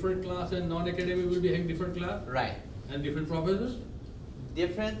having a different class and non-academic will be having different class Right. and different professors?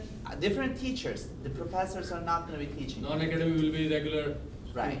 Different teachers. The professors are not going to be teaching. Non-academic will be regular.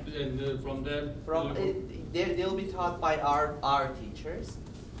 Right. And from them. From they'll be taught by our teachers,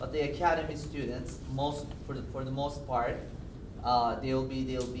 but the academy students, for the most part, they'll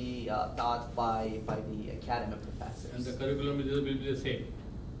be taught by the academy professors. And the curriculum will be the same.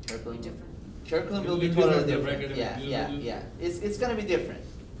 Curriculum will be Little totally different, different. academic, Yeah. little- It's gonna be different.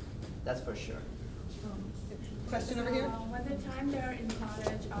 That's for sure. Question over here? By the time they're in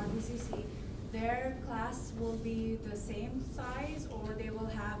college, RVCC, their class will be the same size, or they will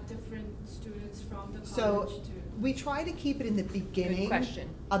have different students from the college So too? we try to keep it in the beginning. question.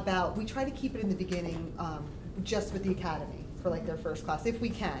 We try to keep it in the beginning, just with the academy for like their first class, if we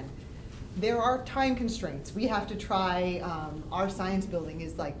can. There are time constraints. We have to try, our science building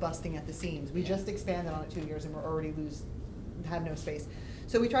is like busting at the seams. We just expanded on it 2 years and we're already have no space.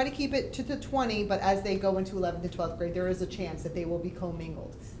 So we try to keep it to the 20, but as they go into 11th and 12th grade, there is a chance that they will be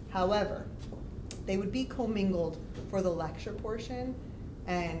commingled. However, they would be commingled for the lecture portion,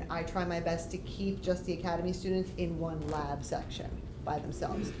 and I try my best to keep just the academy students in one lab section by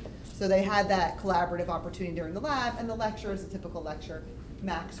themselves. So they had that collaborative opportunity during the lab, and the lecture is a typical lecture,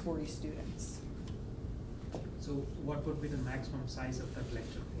 max 40 students. So what would be the maximum size of that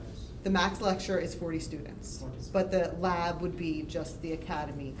lecture class? The max lecture is 40 students, 40. but the lab would be just the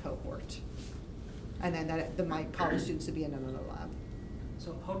academy cohort. And then my college students would be in another lab.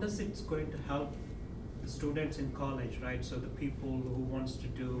 So how does it going to help the students in college, right? So the people who wants to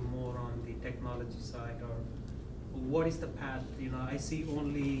do more on the technology side, or what is the path? You know, I see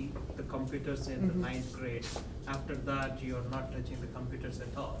only the computers in the 9th grade. After that, you're not touching the computers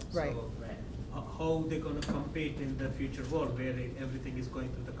at all. Right. So how they gonna compete in the future world where everything is going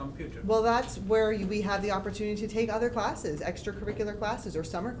through the computer? Well, that's where we have the opportunity to take other classes, extracurricular classes, or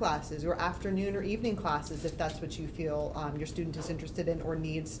summer classes, or afternoon or evening classes, if that's what you feel your student is interested in or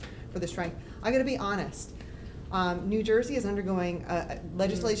needs for the strength. I'm gonna be honest. New Jersey is undergoing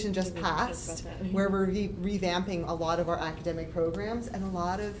legislation just passed where we're revamping a lot of our academic programs, and a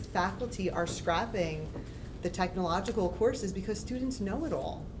lot of faculty are scrapping the technological courses because students know it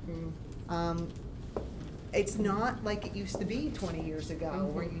all. It's not like it used to be 20 years ago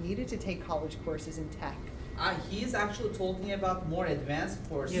where you needed to take college courses in tech. He's actually talking about more advanced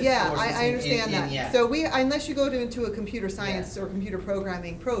courses. Yeah, I understand that. Yeah. So unless you go into a computer science or computer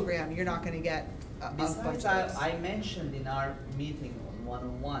programming program, you're not going to get a bunch of Besides, those. I mentioned in our meeting on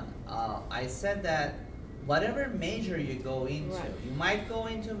one-on-one, I said that whatever major you go into, you might go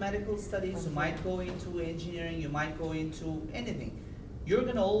into medical studies, you might go into engineering, you might go into anything. You're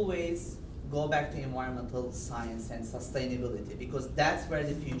going to always go back to environmental science and sustainability because that's where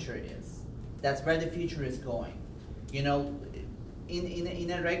the future is. That's where the future is going. You know, in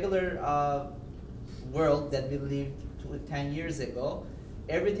a regular world that we lived 10 years ago,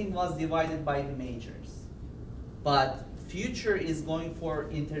 everything was divided by the majors. But future is going for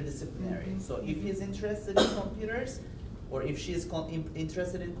interdisciplinary. So if he's interested in computers, or if she's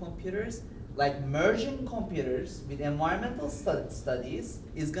interested in computers, like merging computers with environmental studies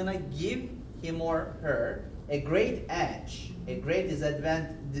is gonna give him or her a great edge, a great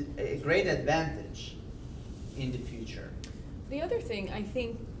advantage in the future. The other thing I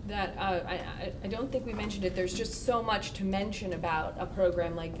think that I don't think we mentioned it. There's just so much to mention about a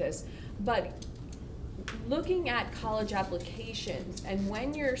program like this, but looking at college applications and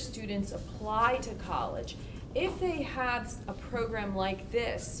when your students apply to college, if they have a program like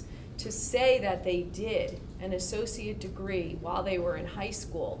this to say that they did an associate degree while they were in high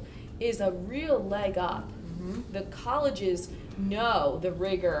school is a real leg up. The colleges know the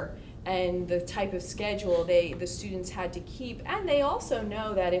rigor and the type of schedule the students had to keep, and they also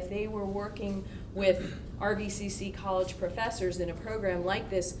know that if they were working with RVCC college professors in a program like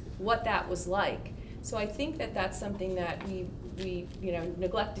this, what that was like. So I think that that's something that we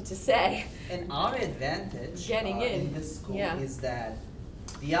neglected to say. And our advantage getting in this school is that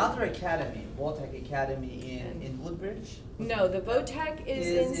the other academy, Voltech Academy in Woodbridge? No, the Votech is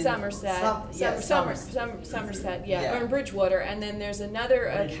in Somerset. Somerset, yeah, or in Bridgewater, and then there's another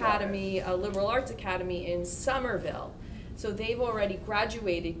academy, a liberal arts academy in Somerville. So they've already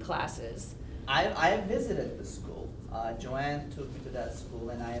graduated classes. I visited the school. Joanne took me to that school,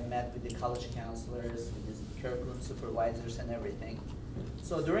 and I met with the college counselors, with the curriculum supervisors and everything.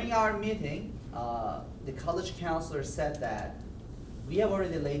 So during our meeting, the college counselor said that we have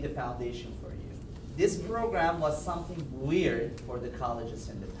already laid the foundation for you. This program was something weird for the colleges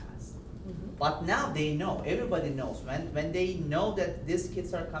in the past. But now they know, everybody knows. When they know that these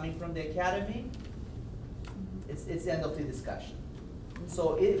kids are coming from the academy, it's the end of the discussion.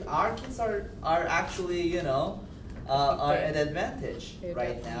 So our kids are actually, are at advantage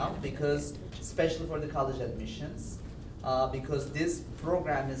right now because, especially for the college admissions, because this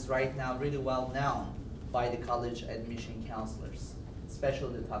program is right now really well known by the college admission counselors,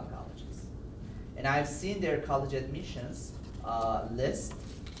 especially the top colleges. And I've seen their college admissions list.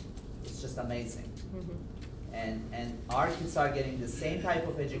 It's just amazing. And our kids are getting the same type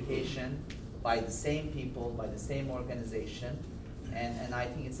of education by the same people, by the same organization, and I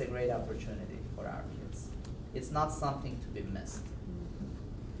think it's a great opportunity for our kids. It's not something to be missed.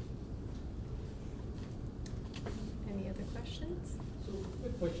 Any other questions? So,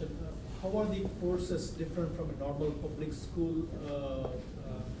 quick question. How are the courses different from a normal public school,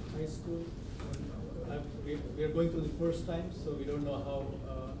 high school? We are going through the first time, so we don't know how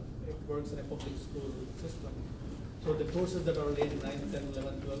it works in a public school system. So the courses that are already in 9th, 10th,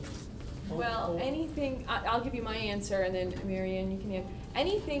 11th, 12th? Well, anything, I'll give you my answer, and then Marianne, you can have.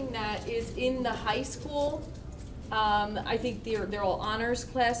 Anything that is in the high school, I think they're all honors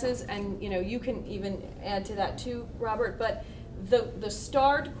classes, and you can even add to that too, Robert, but the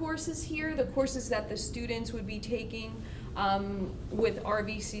STARred courses here, the courses that the students would be taking with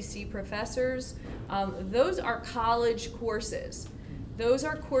RVCC professors, those are college courses. Those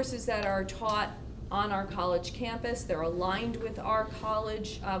are courses that are taught on our college campus. They're aligned with our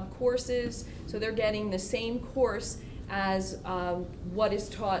college courses, so they're getting the same course as what is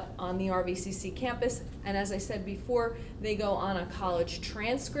taught on the RVCC campus. And as I said before, they go on a college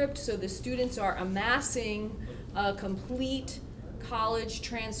transcript, so the students are amassing a complete college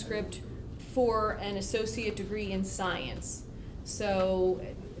transcript for an associate degree in science. So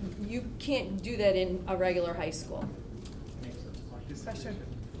you can't do that in a regular high school. Question?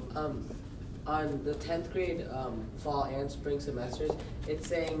 On the 10th grade fall and spring semesters, it's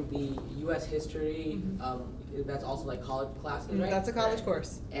saying the U.S. history, that's also like college classes, right? That's a college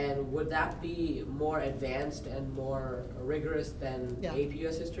course. And would that be more advanced and more rigorous than AP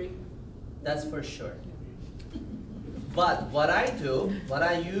U.S. history? That's for sure. But what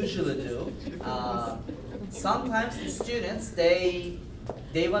I usually do, sometimes the students, they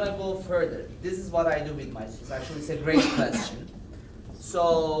want to go further. This is what I do with my students. Actually, it's a great question.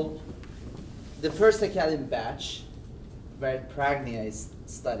 So, the first academic batch, where Pragnia is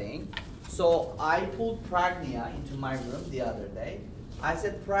studying, so I pulled Pragnia into my room the other day. I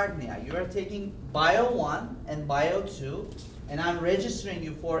said, Pragnia, you are taking Bio 1 and Bio 2, and I'm registering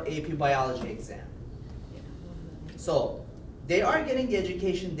you for AP Biology exam. So, they are getting the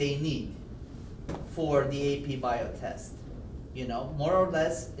education they need for the AP Bio test. You know, more or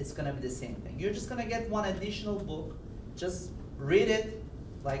less, it's gonna be the same thing. You're just gonna get one additional book, just read it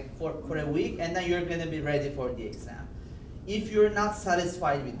like for a week, and then you're gonna be ready for the exam. If you're not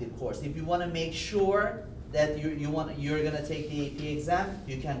satisfied with the course, if you wanna make sure that you're gonna take the AP exam,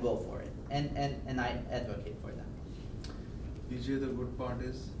 you can go for it. And I advocate for that. DJ, the good part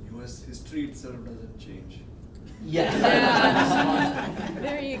is US history itself doesn't change. Yeah.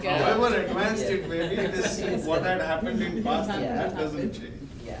 There you go. However advanced it may be, it is what had happened in past, that doesn't change.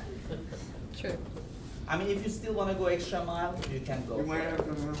 Yeah. True. I mean, if you still want to go extra mile, you can go. You might have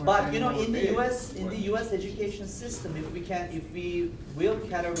to remember But you know, 10 in the more U.S., days. in the U.S. education system, if we will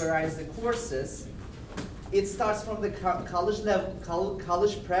categorize the courses, it starts from the college level,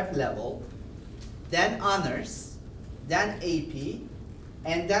 college prep level, then honors, then AP,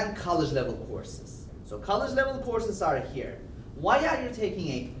 and then college level courses. So college level courses are here. Why are you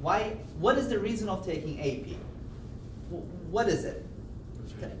taking AP? What is the reason of taking AP? What is it?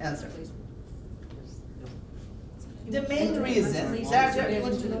 Answer. The main reason,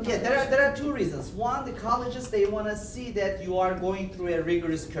 there are two reasons. One, the colleges, they want to see that you are going through a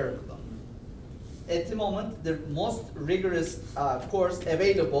rigorous curriculum. At the moment, the most rigorous course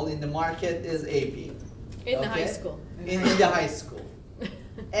available in the market is AP. In the high school. In the high school.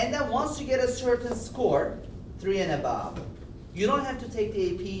 And then once you get a certain score, 3 and above, you don't have to take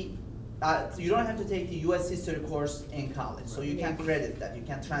the AP, you don't have to take the US history course in college. So you can credit that, you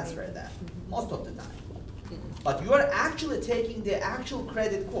can transfer that, most of the time. But you are actually taking the actual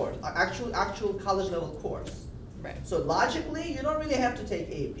credit course, actual college level course. Right. So logically, you don't really have to take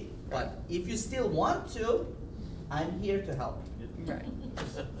AP. But if you still want to, I'm here to help. Right.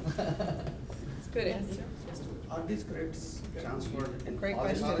 It's a good answer. Are these grades transferred in Great all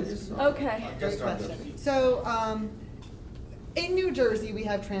the question. colleges? Okay. Great question. So, in New Jersey, we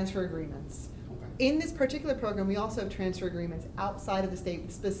have transfer agreements. Okay. In this particular program, we also have transfer agreements outside of the state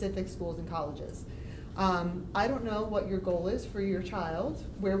with specific schools and colleges. I don't know what your goal is for your child.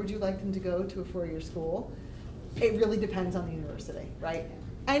 Where would you like them to go to a four-year school? It really depends on the university, right?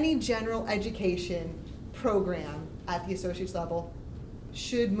 Any general education program at the associate's level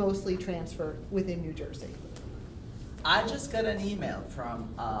should mostly transfer within New Jersey. I just got an email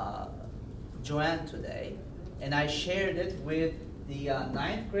from Joanne today, and I shared it with the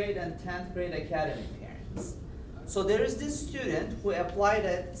 9th grade and 10th grade academy parents. So there is this student who applied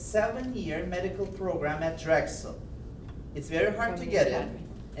a 7-year medical program at Drexel. It's very hard to get it, and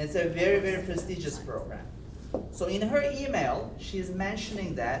it's a very, very prestigious program. So in her email, she's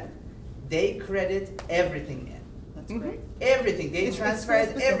mentioning that they credit everything in. That's great. Everything, they It's transferred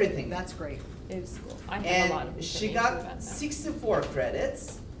school-specific. everything. That's great. It is cool. I have a lot of And she information about got that. 64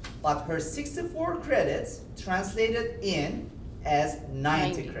 credits, but her 64 credits translated in as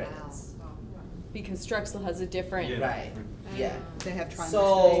 90 credits. Because Drexel has a different. Right, yeah. They have trimesters,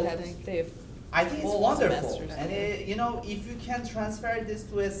 So, They have I think it's full wonderful. semesters. And you know, if you can transfer this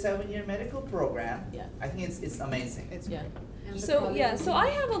to a 7-year medical program, Yeah. I think it's amazing. Yeah. So I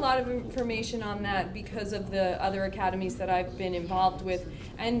have a lot of information on that because of the other academies that I've been involved with,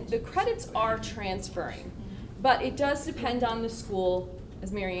 and the credits are transferring, but it does depend on the school.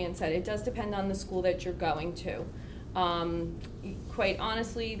 As Marianne said, it does depend on the school that you're going to. Quite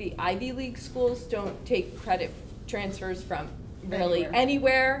honestly, the Ivy League schools don't take credit transfers from really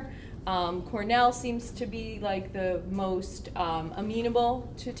anywhere. Cornell seems to be like the most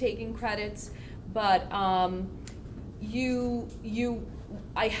amenable to taking credits, but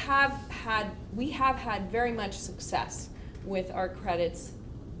we have had very much success with our credits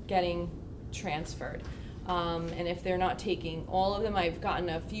getting transferred. And if they're not taking all of them, I've gotten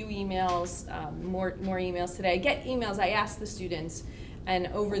a few emails, more emails today. I get emails, I ask the students, and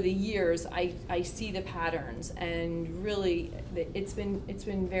over the years, I see the patterns, and really, it's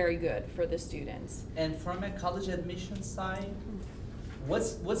been very good for the students. And from a college admission side,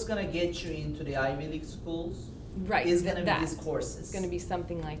 what's gonna get you into the Ivy League schools? Right, Is gonna that. be these courses. It's gonna be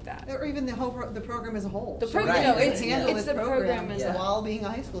something like that. Or even the whole the program as a whole. The program, Right. no, Should it's handle this the program as a whole. while being a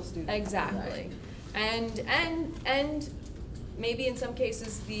high school student. Exactly. And maybe in some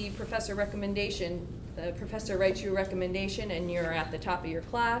cases, the professor recommendation The professor writes you a recommendation and you're at the top of your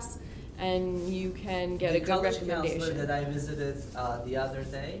class and you can get a good college recommendation. counselor that I visited the other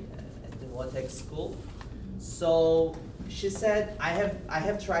day at the Wotech school, so she said, I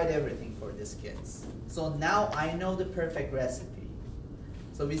have tried everything for these kids. So now I know the perfect recipe.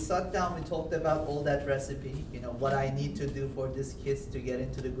 So we sat down, we talked about all that recipe, you know, what I need to do for these kids to get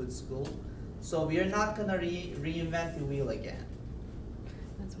into the good school. So we are not gonna reinvent the wheel again.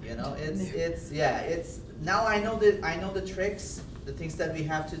 You know, it's now I know the tricks, the things that we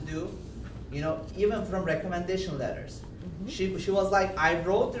have to do. You know, even from recommendation letters. She was like, I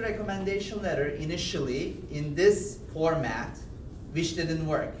wrote the recommendation letter initially in this format, which didn't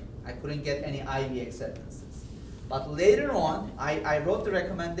work. I couldn't get any IB acceptances. But later on, I wrote the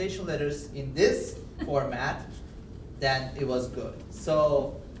recommendation letters in this format, then it was good.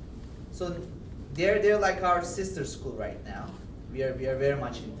 So they're like our sister school right now. We are very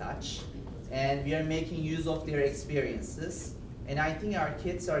much in touch, and we are making use of their experiences. And I think our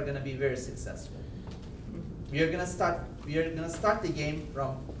kids are going to be very successful. We are going to start the game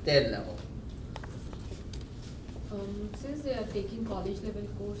from their level. Since they are taking college level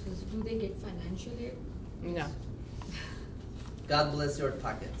courses, do they get financial aid? No. God bless your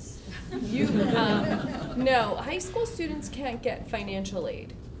pockets. No, high school students can't get financial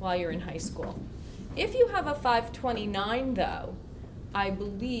aid while you're in high school. If you have a 529 though, I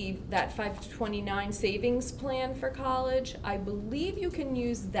believe that 529 savings plan for college, I believe you can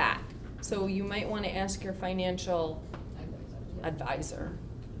use that. So you might want to ask your financial advisor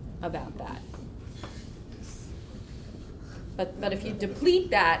about that. But if you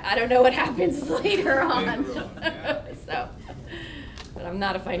deplete that, I don't know what happens later on. So, but I'm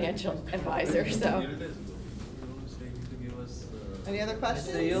not a financial advisor, so. Any other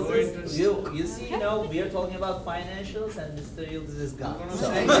questions? Mr. Yildiz, you see, you know, we are talking about financials, and Mr. Yildiz is gone.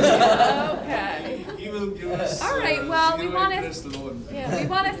 So. Okay. He will give us. All right. Well, we want interest loan.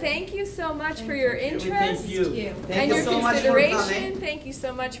 to thank you so much for your interest Thank you. and your so much for consideration. coming. Thank you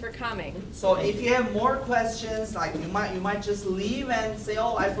so much for coming. So if you have more questions, like you might just leave and say,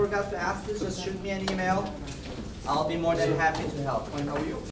 oh, I forgot to ask this. Just shoot me an email. I'll be more than happy to help. How are you?